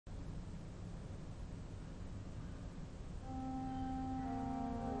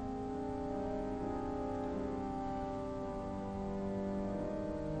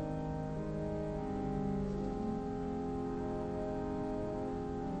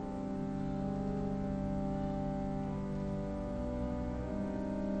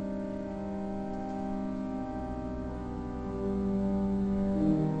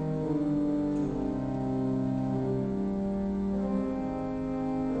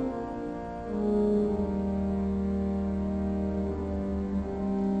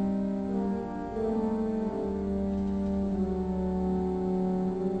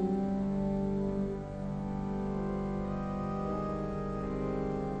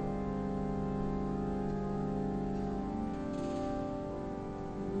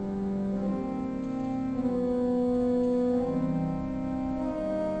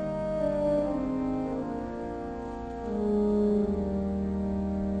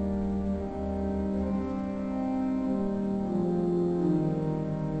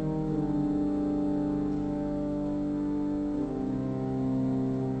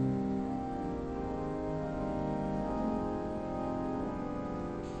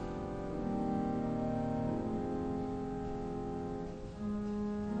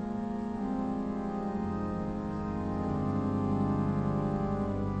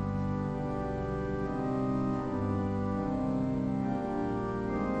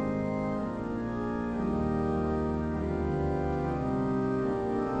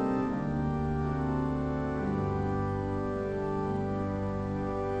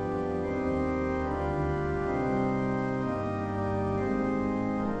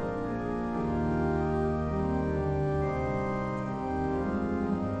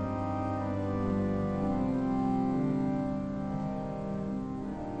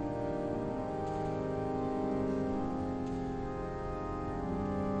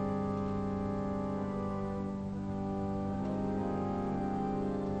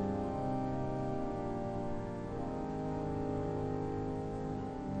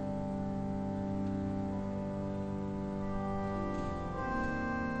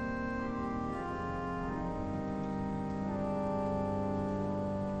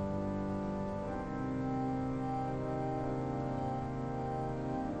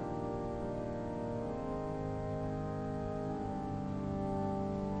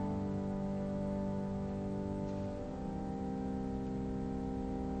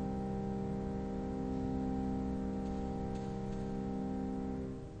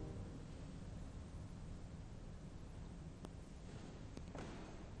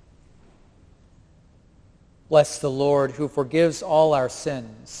Bless the Lord, who forgives all our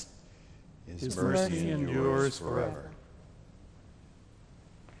sins. His mercy endures forever.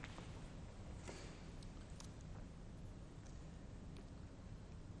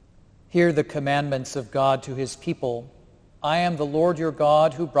 Hear the commandments of God to his people. I am the Lord your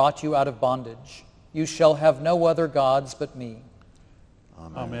God who brought you out of bondage. You shall have no other gods but me.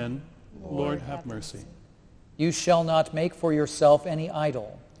 Amen. Lord, have mercy. You shall not make for yourself any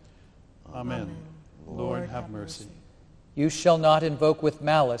idol. Amen. Lord, have mercy. You shall not invoke with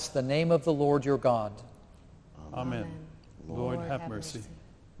malice the name of the Lord your God. Amen. Lord, have mercy.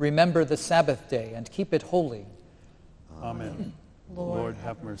 Remember the Sabbath day and keep it holy. Amen. Lord,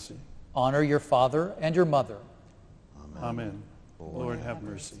 have mercy. Honor your father and your mother. Amen. Lord, have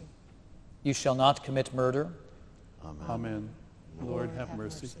mercy. You shall not commit murder. Amen. Lord, have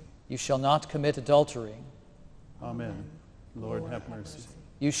mercy. You shall not commit adultery. Amen. Lord, have mercy.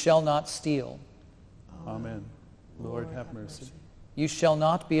 You shall not steal. Amen. Lord, have mercy. You shall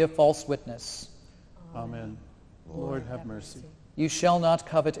not be a false witness. Amen. Lord, have mercy. You shall not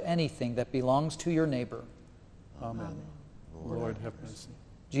covet anything that belongs to your neighbor. Amen. Lord, have mercy.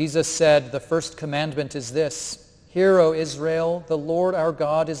 Jesus said, the first commandment is this: Hear, O Israel, the Lord our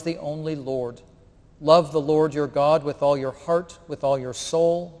God is the only Lord. Love the Lord your God with all your heart, with all your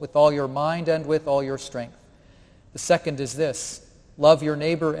soul, with all your mind, and with all your strength. The second is this: love your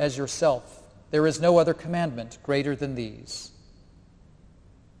neighbor as yourself. There is no other commandment greater than these.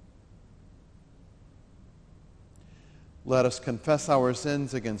 Let us confess our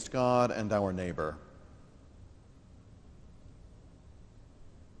sins against God and our neighbor.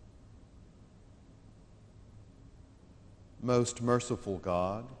 Most merciful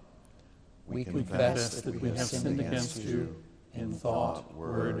God, We confess that we have sinned against you in thought,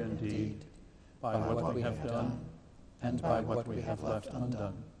 word, and deed, by what we have done and by what we have left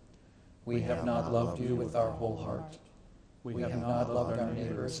undone. We have not loved you with our whole heart. We have not loved our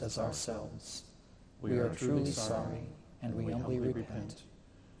neighbors as ourselves. We are truly sorry, and we humbly repent.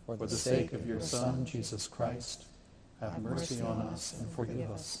 For the sake of your Son, Jesus Christ, have mercy on us and forgive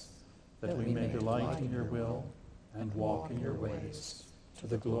us, that we may delight in your will and walk in your ways, to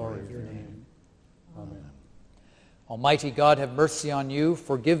the glory of your name. Amen. Almighty God, have mercy on you,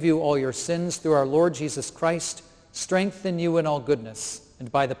 forgive you all your sins through our Lord Jesus Christ, strengthen you in all goodness,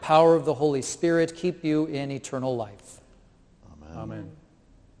 and by the power of the Holy Spirit keep you in eternal life. Amen. Amen.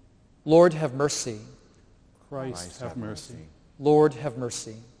 Lord, have mercy. Christ, have mercy. Lord, have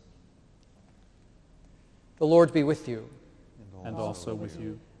mercy. The Lord be with you. And also with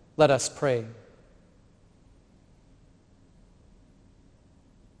you. Let us pray.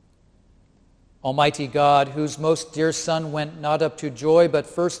 Almighty God, whose most dear Son went not up to joy, but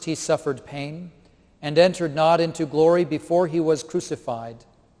first he suffered pain, and entered not into glory before he was crucified,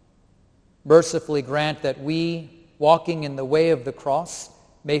 mercifully grant that we, walking in the way of the cross,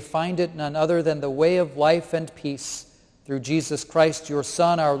 may find it none other than the way of life and peace, through Jesus Christ, your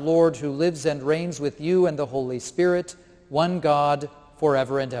Son, our Lord, who lives and reigns with you and the Holy Spirit, one God,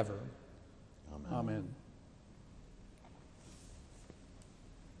 forever and ever. Amen. Amen.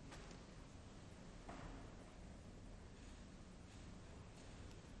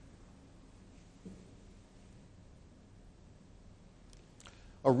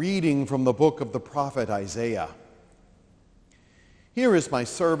 A reading from the book of the prophet Isaiah. Here is my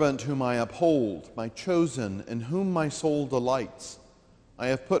servant whom I uphold, my chosen, in whom my soul delights. I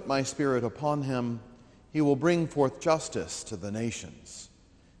have put my spirit upon him. He will bring forth justice to the nations.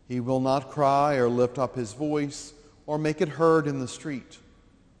 He will not cry or lift up his voice or make it heard in the street.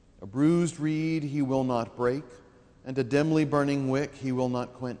 A bruised reed he will not break, and a dimly burning wick he will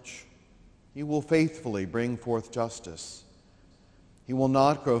not quench. He will faithfully bring forth justice. He will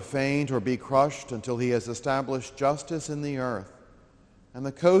not grow faint or be crushed until he has established justice in the earth, and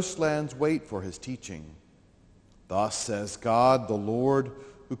the coastlands wait for his teaching. Thus says God, the Lord,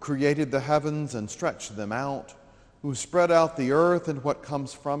 who created the heavens and stretched them out, who spread out the earth and what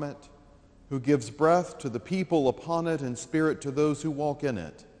comes from it, who gives breath to the people upon it and spirit to those who walk in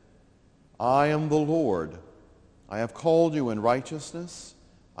it. I am the Lord. I have called you in righteousness.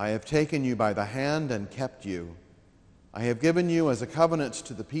 I have taken you by the hand and kept you. I have given you as a covenant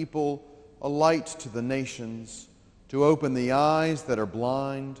to the people, a light to the nations, to open the eyes that are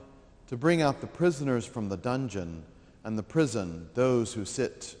blind, to bring out the prisoners from the dungeon, and the prison those who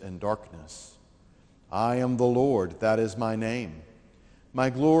sit in darkness. I am the Lord, that is my name. My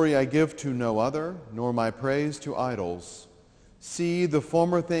glory I give to no other, nor my praise to idols. See, the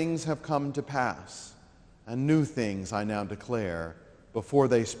former things have come to pass, and new things I now declare. Before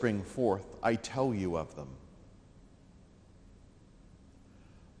they spring forth, I tell you of them.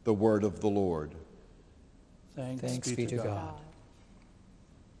 The word of the Lord. Thanks be to God.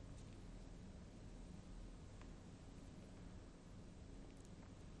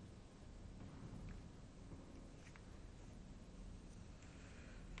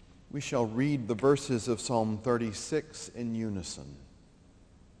 We shall read the verses of Psalm 36 in unison.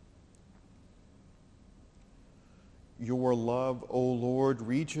 Your love, O Lord,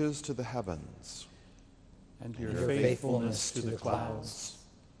 reaches to the heavens, and your faithfulness to the clouds.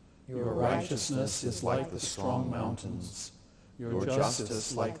 Your righteousness is like the strong mountains, your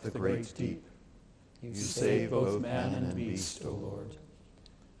justice like the great deep. You save both man and beast, O Lord.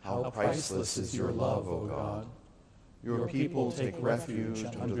 How priceless is your love, O God. Your people take refuge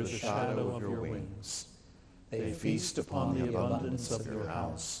under the shadow of your wings. They feast upon the abundance of your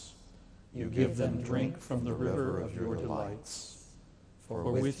house. You give them drink from the river of your delights.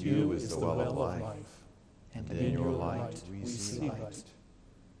 For with you is the well of life, and in your light we see light.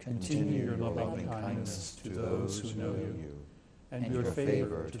 Continue your loving kindness to those who know you, and your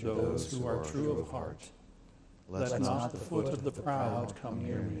favor to those who are true of heart. Let not the foot of the proud come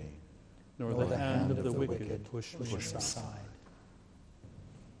near me, nor the hand of the wicked push me aside.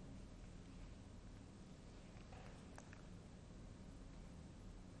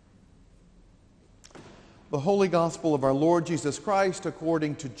 The Holy Gospel of our Lord Jesus Christ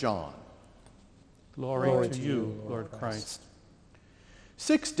according to John. Glory to you, Lord Christ.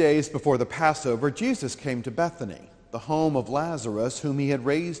 6 days before the Passover, Jesus came to Bethany, the home of Lazarus, whom he had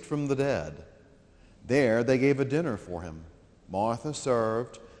raised from the dead. There they gave a dinner for him. Martha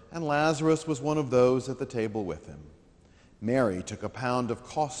served, and Lazarus was one of those at the table with him. Mary took a pound of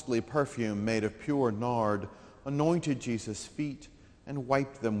costly perfume made of pure nard, anointed Jesus' feet, and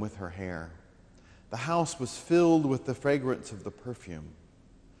wiped them with her hair. The house was filled with the fragrance of the perfume.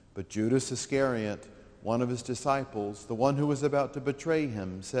 But Judas Iscariot, one of his disciples, the one who was about to betray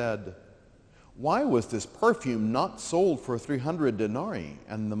him, said, "Why was this perfume not sold for 300 denarii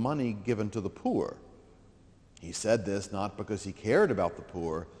and the money given to the poor?" He said this not because he cared about the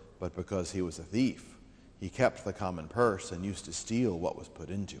poor, but because he was a thief. He kept the common purse and used to steal what was put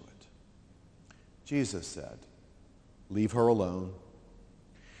into it. Jesus said, "Leave her alone.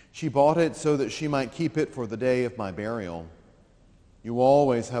 She bought it so that she might keep it for the day of my burial. You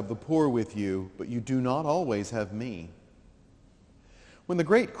always have the poor with you, but you do not always have me." When the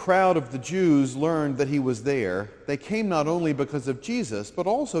great crowd of the Jews learned that he was there, they came not only because of Jesus, but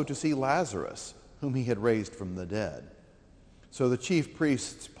also to see Lazarus, whom he had raised from the dead. So the chief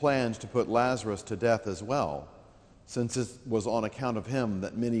priests planned to put Lazarus to death as well, since it was on account of him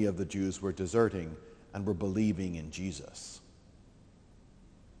that many of the Jews were deserting and were believing in Jesus.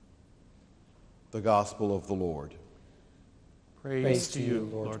 The Gospel of the Lord. Praise to you,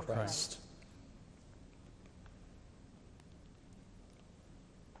 Lord Christ.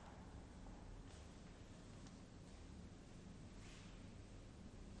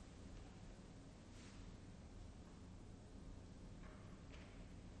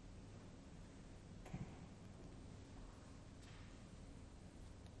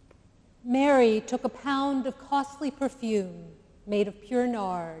 Mary took a pound of costly perfume made of pure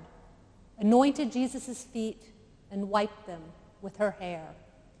nard, anointed Jesus' feet, and wiped them with her hair.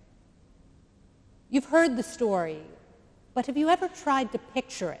 You've heard the story, but have you ever tried to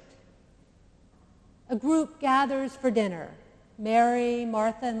picture it? A group gathers for dinner. Mary,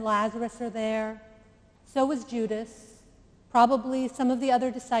 Martha, and Lazarus are there. So is Judas, probably some of the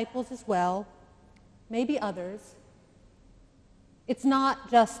other disciples as well, maybe others. It's not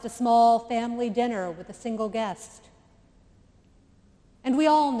just a small family dinner with a single guest. And we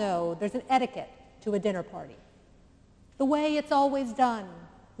all know there's an etiquette to a dinner party. The way it's always done,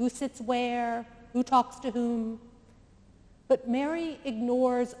 who sits where, who talks to whom. But Mary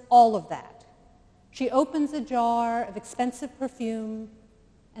ignores all of that. She opens a jar of expensive perfume,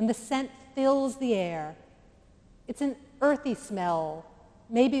 and the scent fills the air. It's an earthy smell,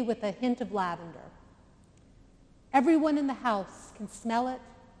 maybe with a hint of lavender. Everyone in the house can smell it.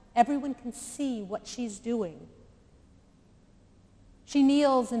 Everyone can see what she's doing. She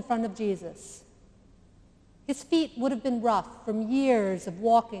kneels in front of Jesus. His feet would have been rough from years of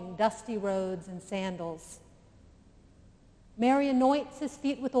walking dusty roads in sandals. Mary anoints his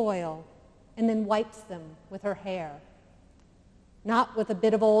feet with oil and then wipes them with her hair. Not with a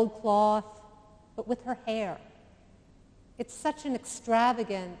bit of old cloth, but with her hair. It's such an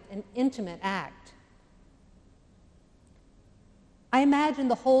extravagant and intimate act. I imagine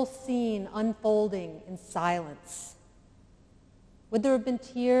the whole scene unfolding in silence. Would there have been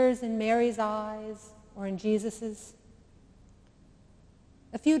tears in Mary's eyes or in Jesus's?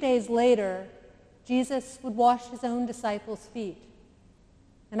 A few days later, Jesus would wash his own disciples' feet,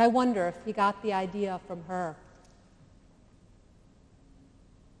 and I wonder if he got the idea from her.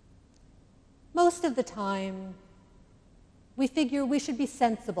 most of the time, we figure we should be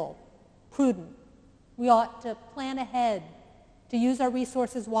sensible, prudent. We ought to plan ahead, to use our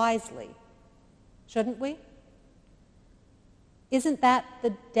resources wisely. Shouldn't we? Isn't that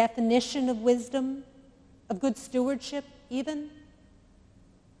the definition of wisdom, of good stewardship even?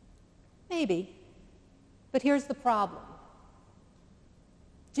 Maybe. But here's the problem.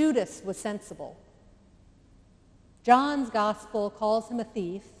 Judas was sensible. John's gospel calls him a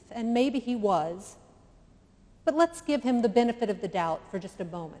thief, and maybe he was, but let's give him the benefit of the doubt for just a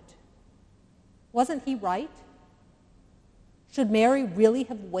moment. Wasn't he right? Should Mary really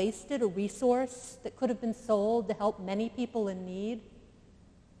have wasted a resource that could have been sold to help many people in need?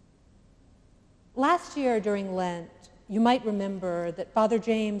 Last year during Lent, you might remember that Father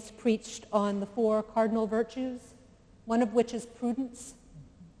James preached on the 4 cardinal virtues, one of which is prudence.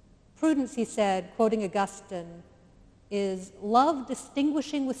 Prudence, he said, quoting Augustine, is love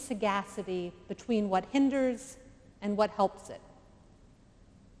distinguishing with sagacity between what hinders and what helps it.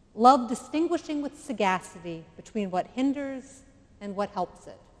 Love distinguishing with sagacity between what hinders and what helps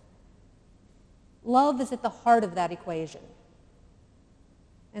it. Love is at the heart of that equation.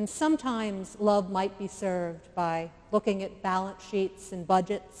 And sometimes love might be served by looking at balance sheets and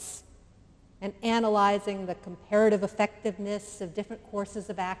budgets and analyzing the comparative effectiveness of different courses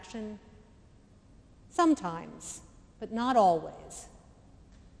of action. Sometimes, but not always.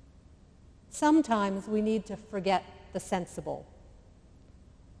 Sometimes we need to forget the sensible.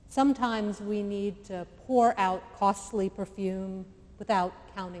 Sometimes we need to pour out costly perfume without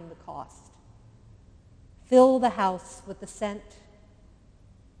counting the cost. Fill the house with the scent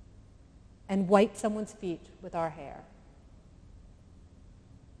and wipe someone's feet with our hair.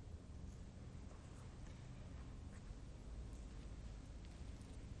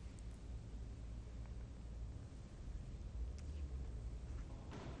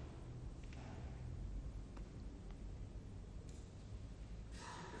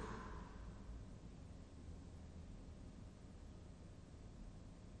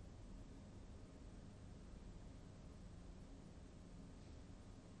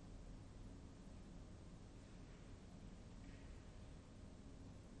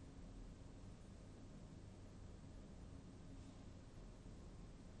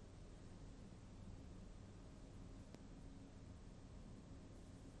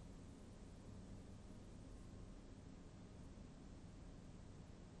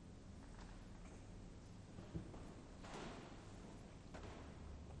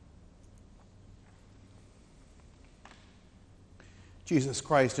 Jesus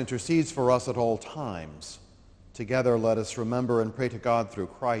Christ intercedes for us at all times. Together let us remember and pray to God through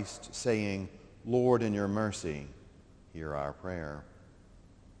Christ, saying, Lord, in your mercy, hear our prayer.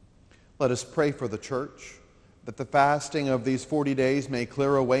 Let us pray for the Church, that the fasting of these 40 days may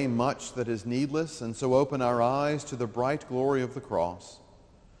clear away much that is needless and so open our eyes to the bright glory of the cross.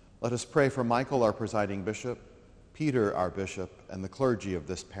 Let us pray for Michael, our presiding bishop, Peter, our bishop, and the clergy of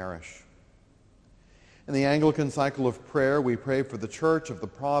this parish. In the Anglican cycle of prayer, we pray for the Church of the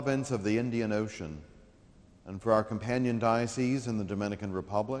province of the Indian Ocean and for our companion dioceses in the Dominican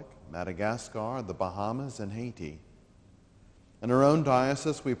Republic, Madagascar, the Bahamas, and Haiti. In our own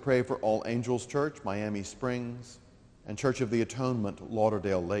diocese, we pray for All Angels Church, Miami Springs, and Church of the Atonement,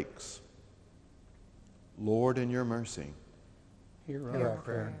 Lauderdale Lakes. Lord, in your mercy, Hear our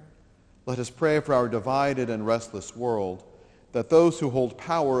prayer. let us pray for our divided and restless world, that those who hold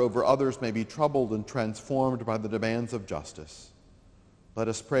power over others may be troubled and transformed by the demands of justice. Let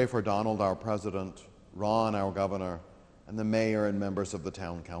us pray for Donald, our president, Ron, our governor, and the mayor and members of the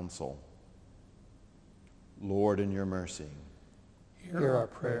town council. Lord, in your mercy, Hear our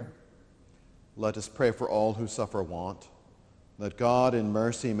prayer. let us pray for all who suffer want, that God in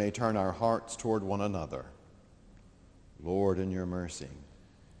mercy may turn our hearts toward one another. Lord, in your mercy,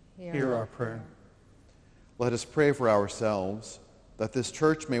 Hear our prayer. let us pray for ourselves, that this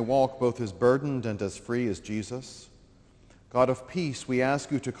church may walk both as burdened and as free as Jesus. God of peace, we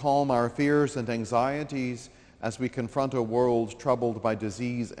ask you to calm our fears and anxieties as we confront a world troubled by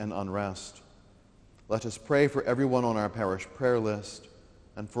disease and unrest. Let us pray for everyone on our parish prayer list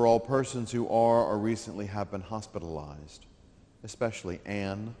and for all persons who are or recently have been hospitalized, especially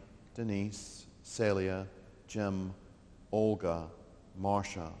Anne, Denise, Celia, Jim, Olga,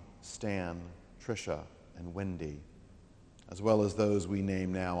 Marcia, Stan, Tricia, and Wendy, as well as those we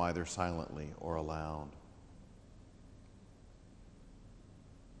name now either silently or aloud.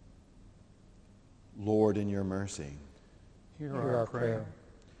 Lord, in your mercy, Hear our prayer.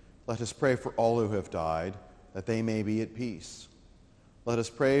 let us pray for all who have died, that they may be at peace. Let us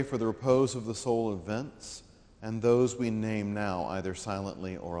pray for the repose of the soul of Vince and those we name now either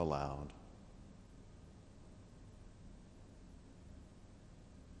silently or aloud.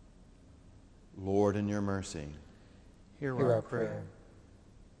 Lord, in your mercy, Hear Hear our prayer.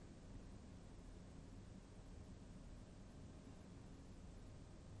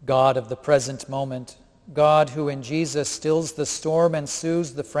 God of the present moment, God who in Jesus stills the storm and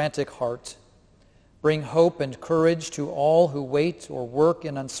soothes the frantic heart, bring hope and courage to all who wait or work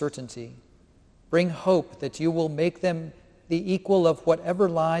in uncertainty. Bring hope that you will make them the equal of whatever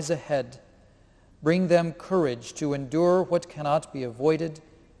lies ahead. Bring them courage to endure what cannot be avoided,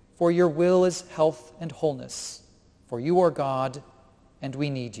 for your will is health and wholeness. For you are God, and we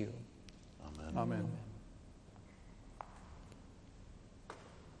need you. Amen. Amen.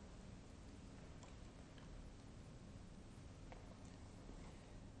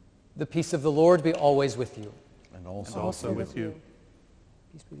 The peace of the Lord be always with you. And And also, also with you.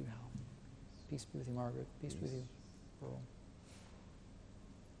 Peace be with you, Hal. Peace be with you, Margaret. Peace be with you, Earl.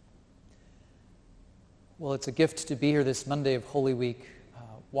 Well, it's a gift to be here this Monday of Holy Week,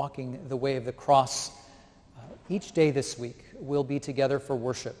 walking the way of the cross. Each day this week, we'll be together for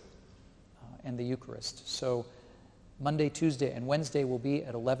worship and the Eucharist. So Monday, Tuesday, and Wednesday will be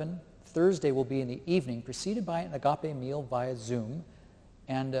at 11. Thursday will be in the evening, preceded by an agape meal via Zoom.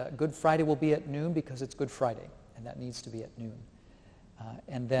 And Good Friday will be at noon because it's Good Friday, and that needs to be at noon.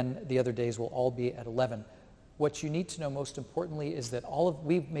 And then the other days will all be at 11. What you need to know most importantly is that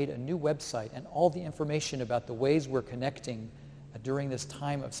we've made a new website, and all the information about the ways we're connecting during this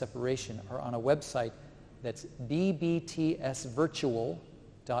time of separation are on a website that's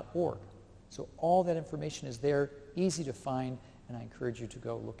BBTSvirtual.org. So all that information is there, easy to find, and I encourage you to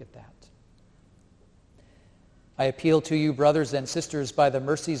go look at that. I appeal to you, brothers and sisters, by the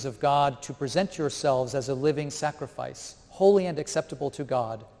mercies of God, to present yourselves as a living sacrifice, holy and acceptable to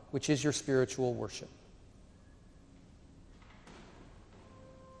God, which is your spiritual worship.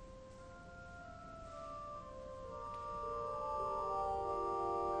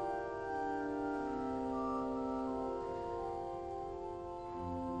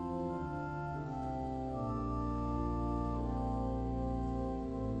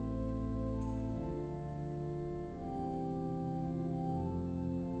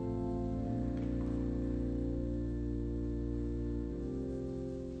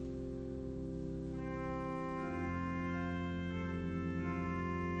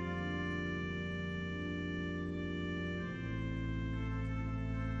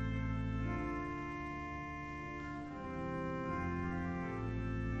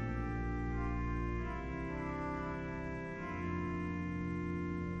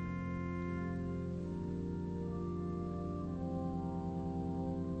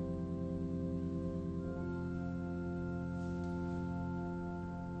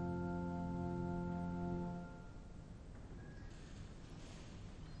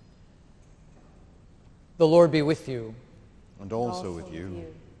 The Lord be with you. and also with you.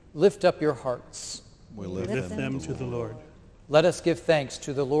 Lift up your hearts. We Lift them to the Lord. Let us give thanks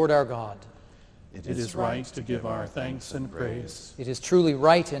to the Lord our God. It is right to give our thanks and praise. It is truly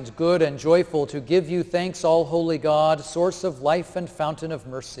right and good and joyful to give you thanks, all holy God, source of life and fountain of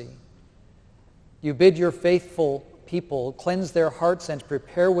mercy. You bid your faithful people cleanse their hearts and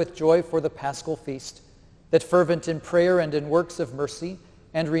prepare with joy for the Paschal feast, that fervent in prayer and in works of mercy,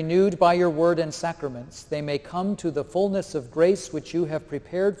 and renewed by your word and sacraments, they may come to the fullness of grace which you have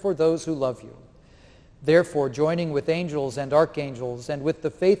prepared for those who love you. Therefore, joining with angels and archangels and with the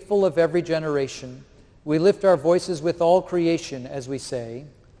faithful of every generation, we lift our voices with all creation as we say,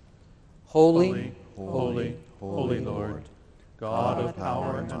 Holy, Holy, holy Lord, God of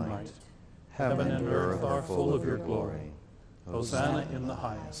power and might. Heaven and earth are full of your glory. Hosanna in the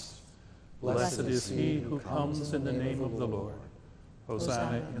highest. Blessed is he who comes in the name of the Lord.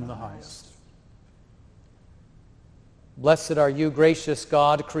 Hosanna in the highest. Blessed are you, gracious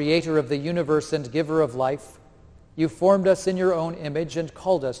God, creator of the universe and giver of life. You formed us in your own image and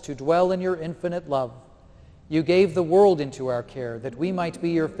called us to dwell in your infinite love. You gave the world into our care that we might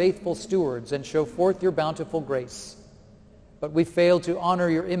be your faithful stewards and show forth your bountiful grace. But we failed to honor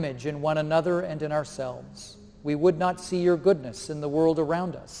your image in one another and in ourselves. We would not see your goodness in the world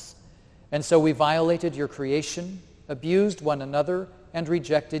around us. And so we violated your creation, abused one another, and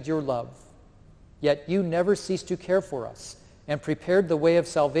rejected your love. Yet you never ceased to care for us and prepared the way of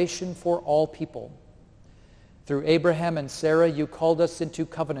salvation for all people. Through Abraham and Sarah, you called us into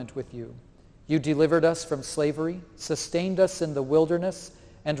covenant with you. You delivered us from slavery, sustained us in the wilderness,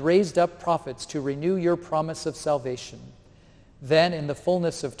 and raised up prophets to renew your promise of salvation. Then, in the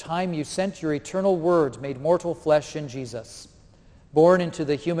fullness of time, you sent your eternal word made mortal flesh in Jesus. Born into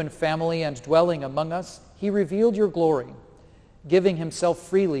the human family and dwelling among us, he revealed your glory. Giving himself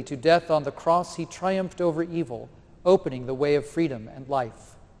freely to death on the cross, he triumphed over evil, opening the way of freedom and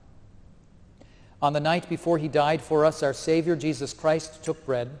life. On the night before he died for us, our Savior Jesus Christ took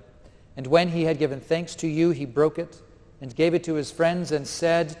bread, and when he had given thanks to you, he broke it and gave it to his friends and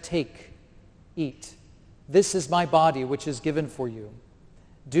said, "Take, eat. This is my body, which is given for you.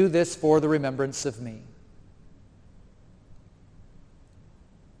 Do this for the remembrance of me."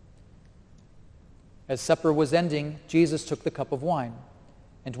 As supper was ending, Jesus took the cup of wine,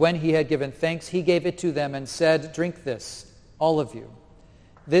 and when he had given thanks, he gave it to them and said, "Drink this, all of you.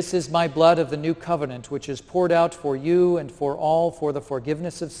 This is my blood of the new covenant, which is poured out for you and for all for the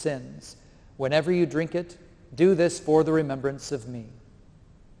forgiveness of sins. Whenever you drink it, do this for the remembrance of me."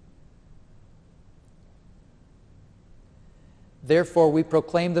 Therefore, we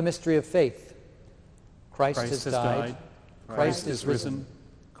proclaim the mystery of faith. Christ has died. Christ is risen.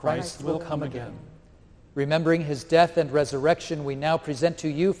 Christ will come again. Remembering his death and resurrection, we now present to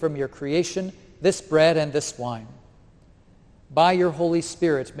you from your creation this bread and this wine. By your Holy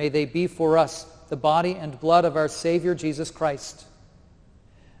Spirit, may they be for us the body and blood of our Savior Jesus Christ.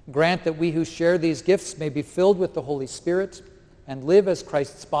 Grant that we who share these gifts may be filled with the Holy Spirit and live as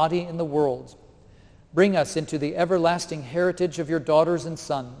Christ's body in the world. Bring us into the everlasting heritage of your daughters and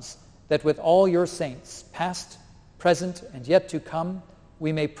sons, that with all your saints, past, present, and yet to come,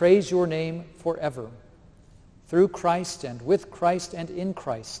 we may praise your name forever. Through Christ and with Christ and in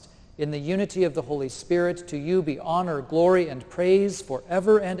Christ, in the unity of the Holy Spirit, to you be honor, glory, and praise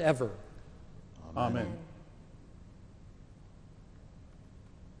forever and ever. Amen.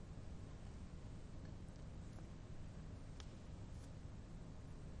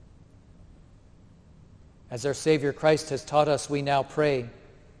 As our Savior Christ has taught us, we now pray,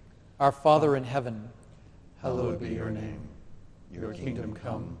 Our Father in heaven, Hallowed be your name. Your kingdom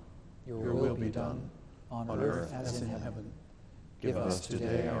come. Your will be done, on earth as in heaven. Give us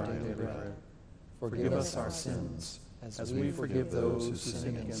today our daily bread. Forgive us our sins, as we forgive those who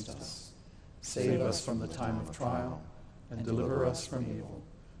sin against us. Save us from the time of trial, and deliver us from evil.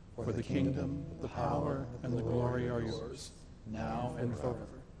 For the kingdom, the power, and the glory are yours, now and forever.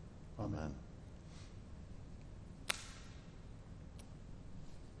 Amen.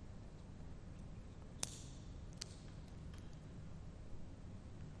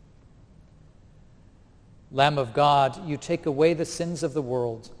 Lamb of God, you take away the sins of the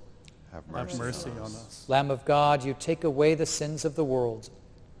world. Have Have mercy on us. Lamb of God, you take away the sins of the world.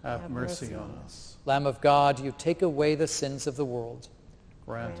 Have mercy on us. Lamb of God, you take away the sins of the world.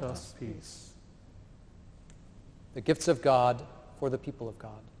 Grant us peace. The gifts of God for the people of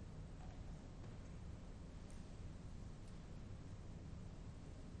God.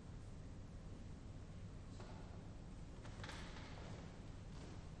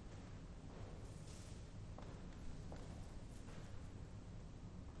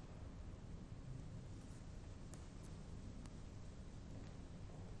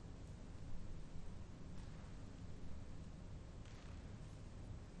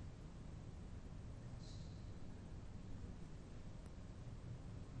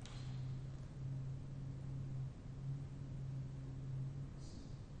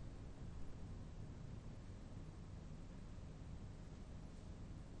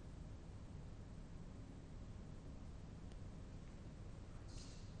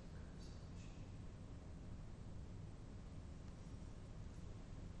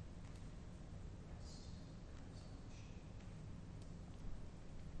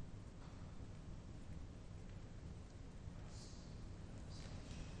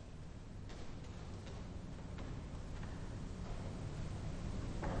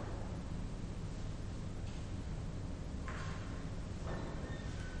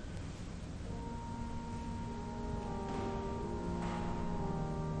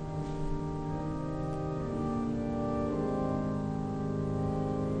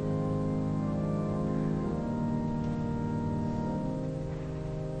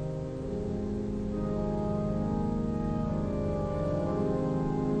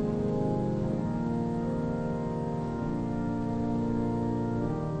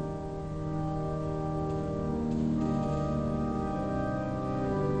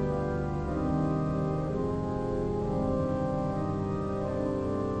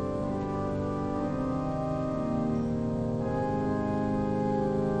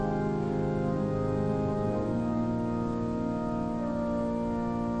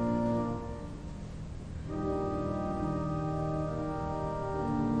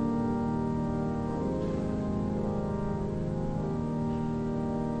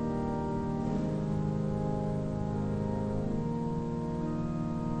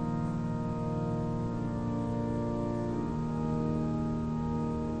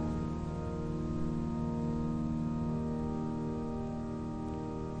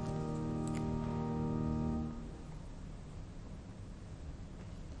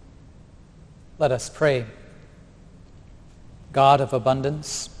 Let us pray. God of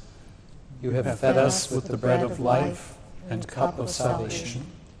abundance, you have fed us with the bread of life and cup of salvation.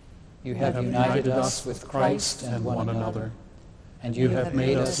 You have united us with Christ and one another, and you have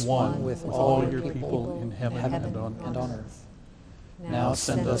made us one with all your people in heaven and on earth. Now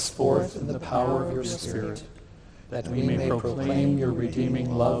send us forth in the power of your Spirit, that we may proclaim your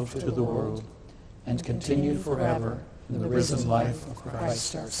redeeming love to the world, and continue forever in the risen life of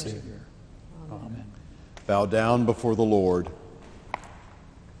Christ our Savior. Amen. Bow down before the Lord.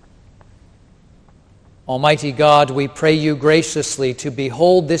 Almighty God, we pray you graciously to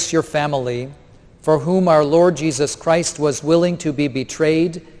behold this your family, for whom our Lord Jesus Christ was willing to be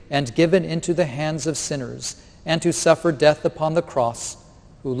betrayed and given into the hands of sinners, and to suffer death upon the cross,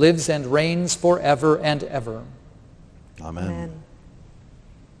 who lives and reigns forever and ever. Amen. Amen.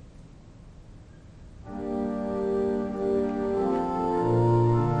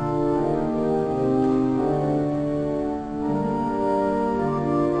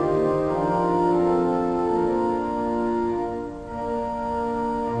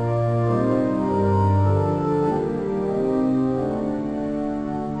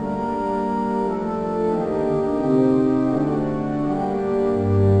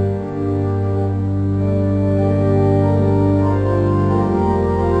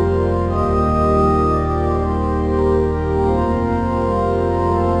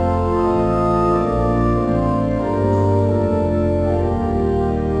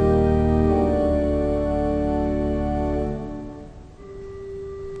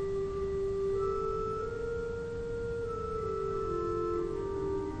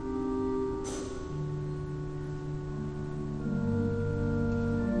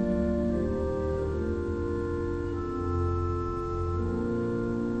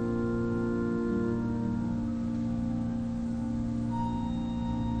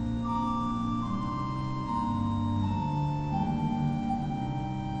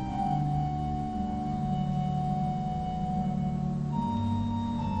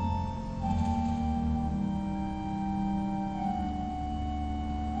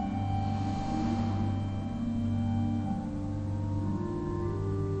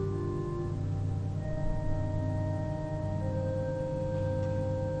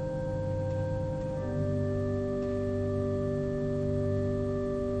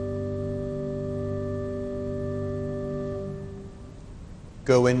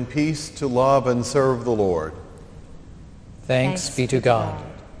 Go in peace to love and serve the Lord. Thanks be to God.